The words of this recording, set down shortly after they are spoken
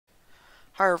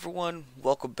Hi everyone,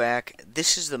 welcome back.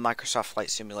 This is the Microsoft Flight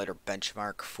Simulator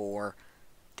benchmark for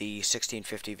the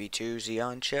 1650 V2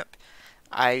 Xeon chip.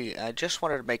 I just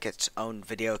wanted to make its own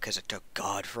video because it took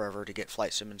God forever to get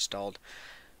Flight Sim installed.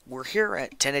 We're here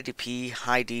at 1080p,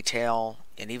 high detail,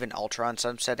 and even ultra on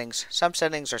some settings. Some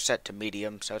settings are set to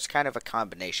medium, so it's kind of a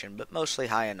combination, but mostly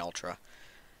high and ultra.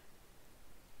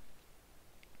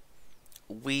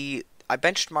 I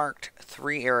benchmarked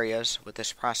 3 areas with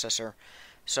this processor.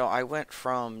 So I went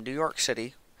from New York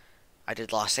City, I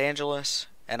did Los Angeles,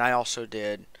 and I also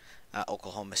did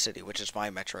Oklahoma City, which is my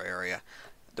metro area.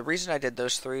 The reason I did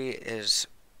those 3 is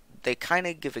they kind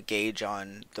of give a gauge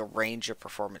on the range of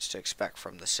performance to expect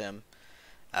from the sim.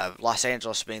 Los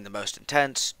Angeles being the most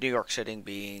intense, New York City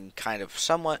being kind of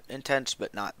somewhat intense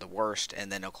but not the worst,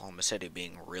 and then Oklahoma City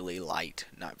being really light,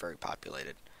 not very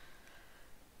populated.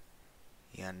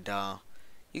 And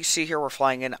you can see here we're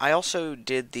flying in. I also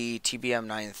did the TBM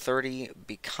 930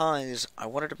 because I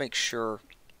wanted to make sure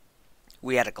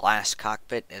we had a glass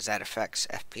cockpit, as that affects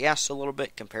FPS a little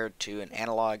bit compared to an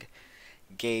analog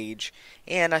gauge.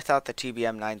 And I thought the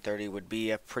TBM 930 would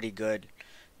be a pretty good,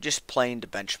 just plane to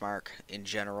benchmark in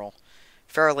general.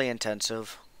 Fairly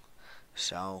intensive.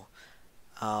 So,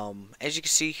 as you can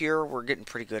see here, we're getting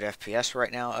pretty good FPS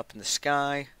right now up in the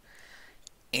sky.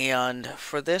 And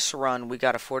for this run, we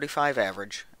got a 45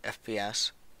 average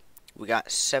FPS. We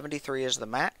got 73 as the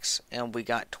max, and we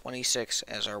got 26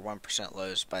 as our 1%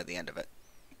 lows by the end of it.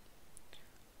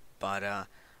 But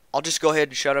I'll just go ahead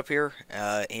and shut up here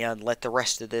and let the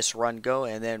rest of this run go,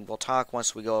 and then we'll talk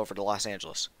once we go over to Los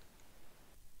Angeles.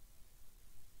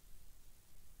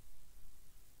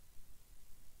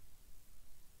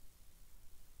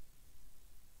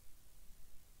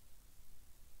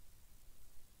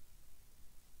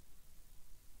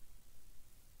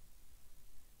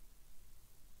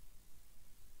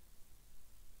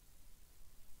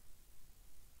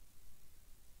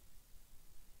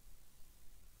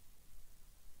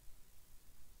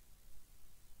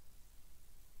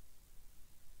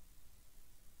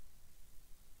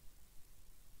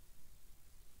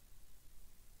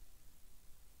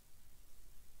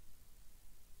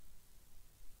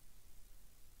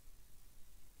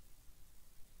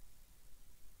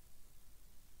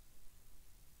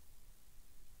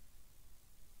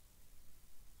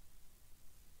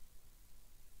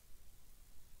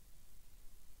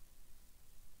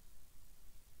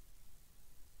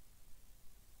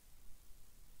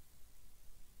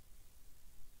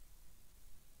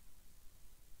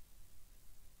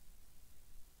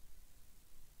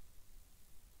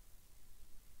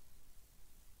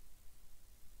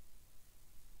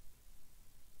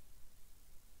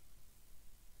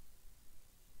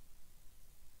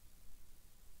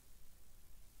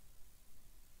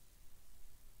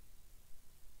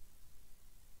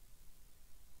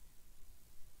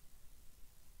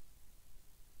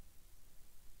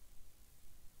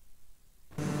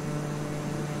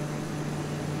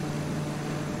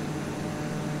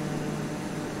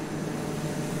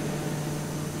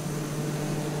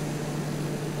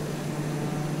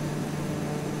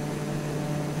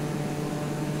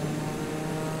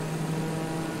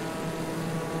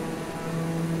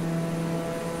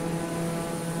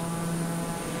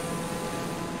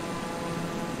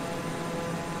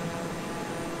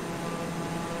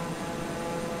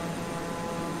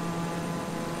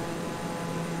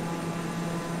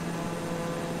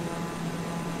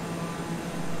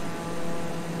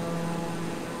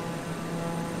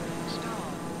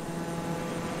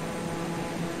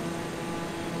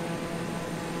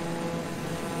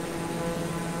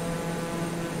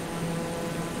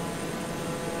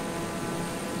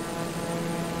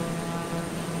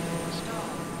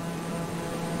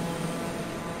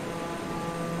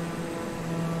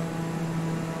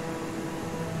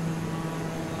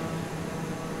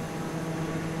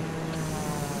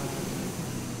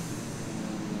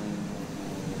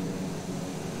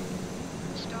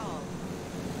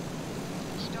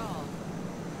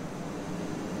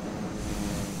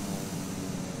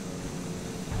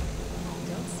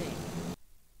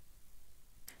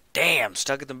 Damn,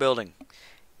 stuck in the building.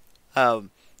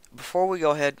 Before we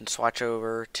go ahead and switch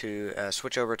over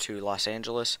to Los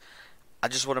Angeles, I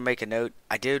just want to make a note.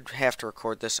 I did have to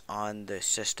record this on the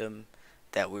system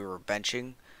that we were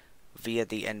benching via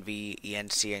the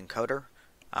NVENC encoder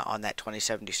on that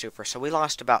 2070 Super. So we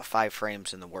lost about 5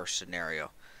 frames in the worst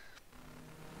scenario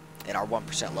in our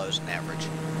 1% lows and average.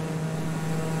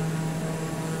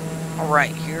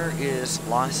 Alright, here is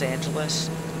Los Angeles.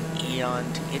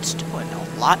 And it's doing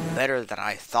a lot better than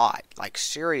I thought. Like,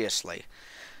 seriously.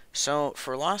 So,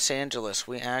 for Los Angeles,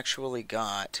 we actually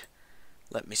got,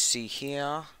 let me see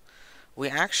here, we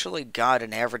actually got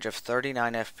an average of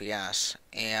 39 FPS,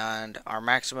 and our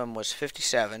maximum was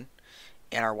 57,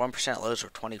 and our 1% lows were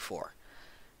 24.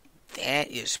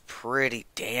 That is pretty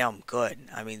damn good.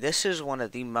 I mean, this is one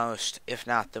of the most, if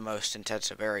not the most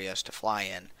intensive areas to fly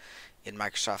in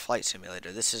Microsoft Flight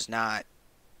Simulator. This is not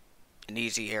an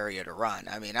easy area to run.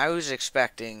 I mean, I was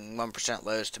expecting 1%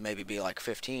 lows to maybe be like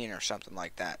 15 or something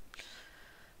like that.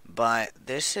 But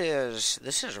this is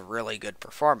really good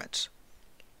performance.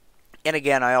 And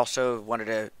again, I also wanted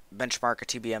to benchmark a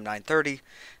TBM 930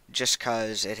 just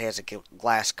because it has a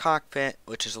glass cockpit,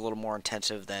 which is a little more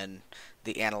intensive than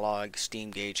the analog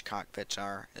steam gauge cockpits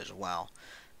are as well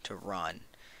to run.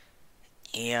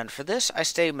 And for this, I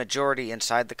stay majority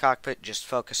inside the cockpit, just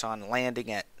focus on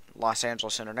landing at Los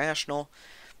Angeles International.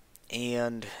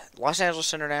 And Los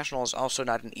Angeles International is also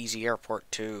not an easy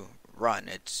airport to run.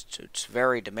 It's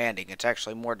very demanding. It's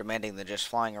actually more demanding than just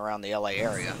flying around the LA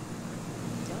area.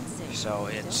 So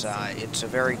it's a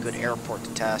very good airport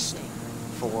to test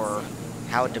for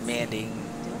how demanding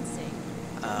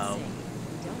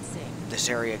this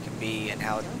area can be and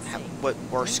what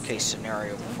worst case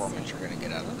scenario performance you're going to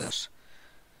get out of this.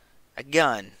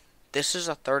 Again, this is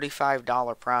a $35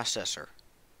 processor.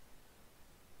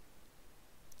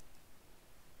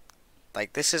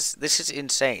 Like, this is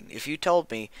insane. If you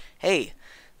told me, hey,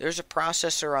 there's a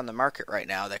processor on the market right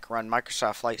now that can run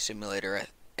Microsoft Flight Simulator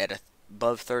at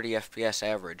above 30 FPS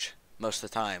average most of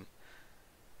the time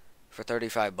for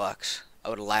 $35, I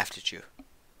would have laughed at you.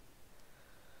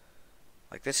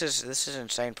 Like, this is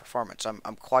insane performance. I'm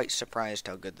quite surprised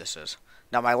how good this is.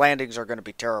 Now, my landings are going to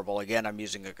be terrible. Again, I'm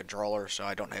using a controller, so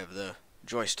I don't have the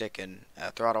joystick and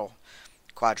throttle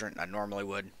quadrant I normally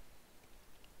would.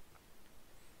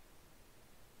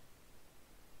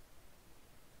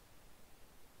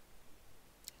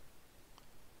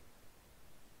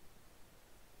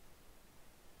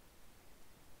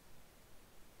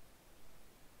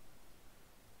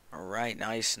 Alright,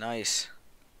 nice.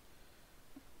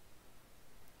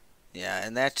 Yeah,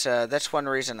 and that's one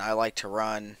reason I like to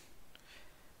run.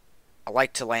 I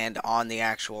like to land on the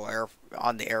actual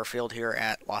airfield here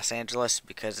at Los Angeles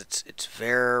because it's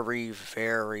very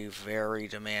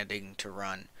demanding to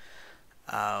run.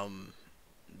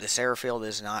 This airfield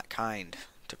is not kind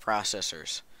to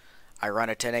processors. I run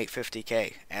a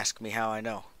 10850K. Ask me how I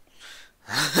know.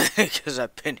 Because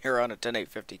I've been here on a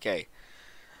 10850K.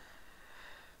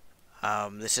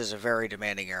 This is a very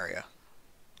demanding area.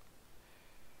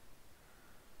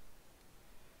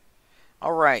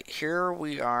 Alright, here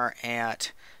we are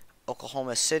at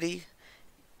Oklahoma City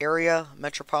area,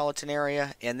 metropolitan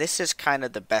area, and this is kind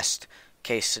of the best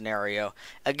case scenario.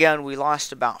 Again, we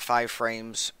lost about 5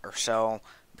 frames or so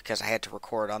because I had to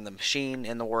record on the machine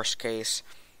in the worst case.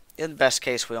 In the best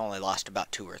case, we only lost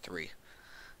about 2 or 3.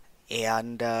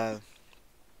 And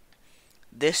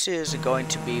this is going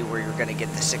to be where you're going to get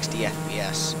the 60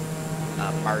 FPS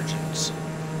margins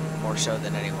more so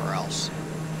than anywhere else.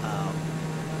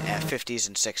 At 50s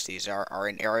and 60s are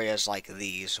in areas like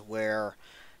these where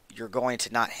you're going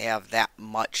to not have that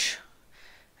much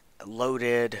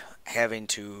loaded, having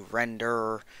to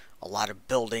render a lot of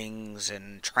buildings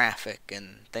and traffic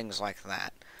and things like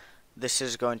that. This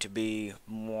is going to be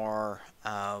more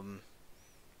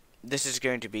this is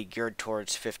going to be geared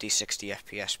towards 50-60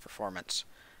 FPS performance.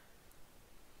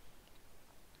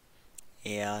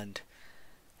 And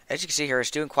as you can see here, it's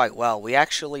doing quite well. We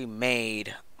actually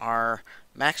made our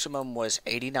maximum was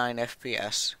 89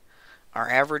 FPS, our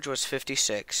average was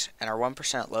 56, and our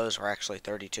 1% lows were actually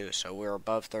 32, so we're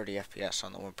above 30 FPS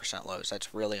on the 1% lows.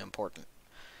 That's really important.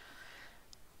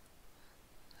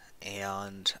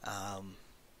 And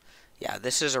yeah,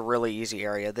 this is a really easy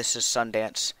area. This is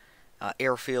Sundance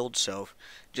Airfield, so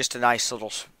just a nice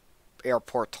little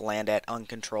airport to land at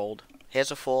uncontrolled. It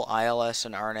has a full ILS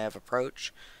and RNAV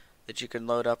approach that you can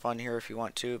load up on here if you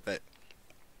want to, but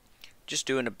just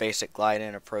doing a basic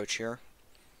glide-in approach here.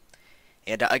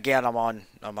 And again, I'm on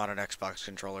an Xbox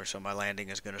controller, so my landing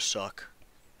is going to suck.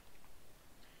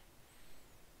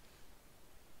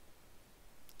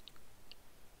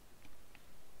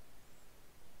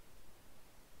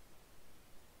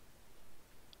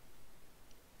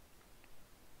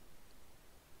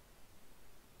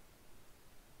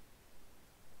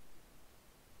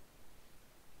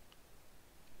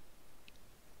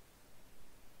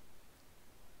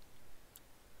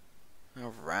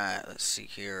 Alright, let's see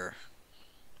here.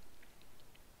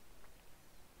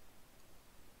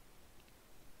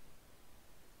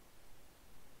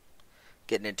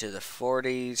 Getting into the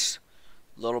 40s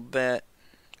a little bit,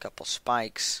 a couple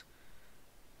spikes.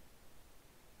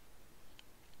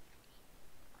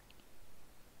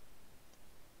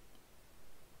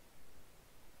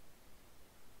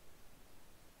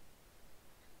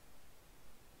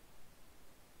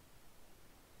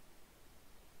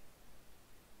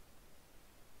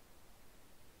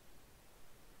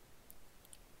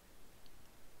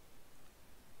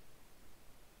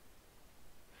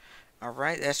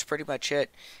 Alright, that's pretty much it.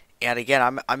 And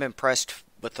again, I'm impressed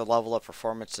with the level of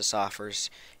performance this offers.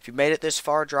 If you made it this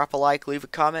far, drop a like, leave a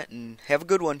comment, and have a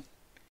good one.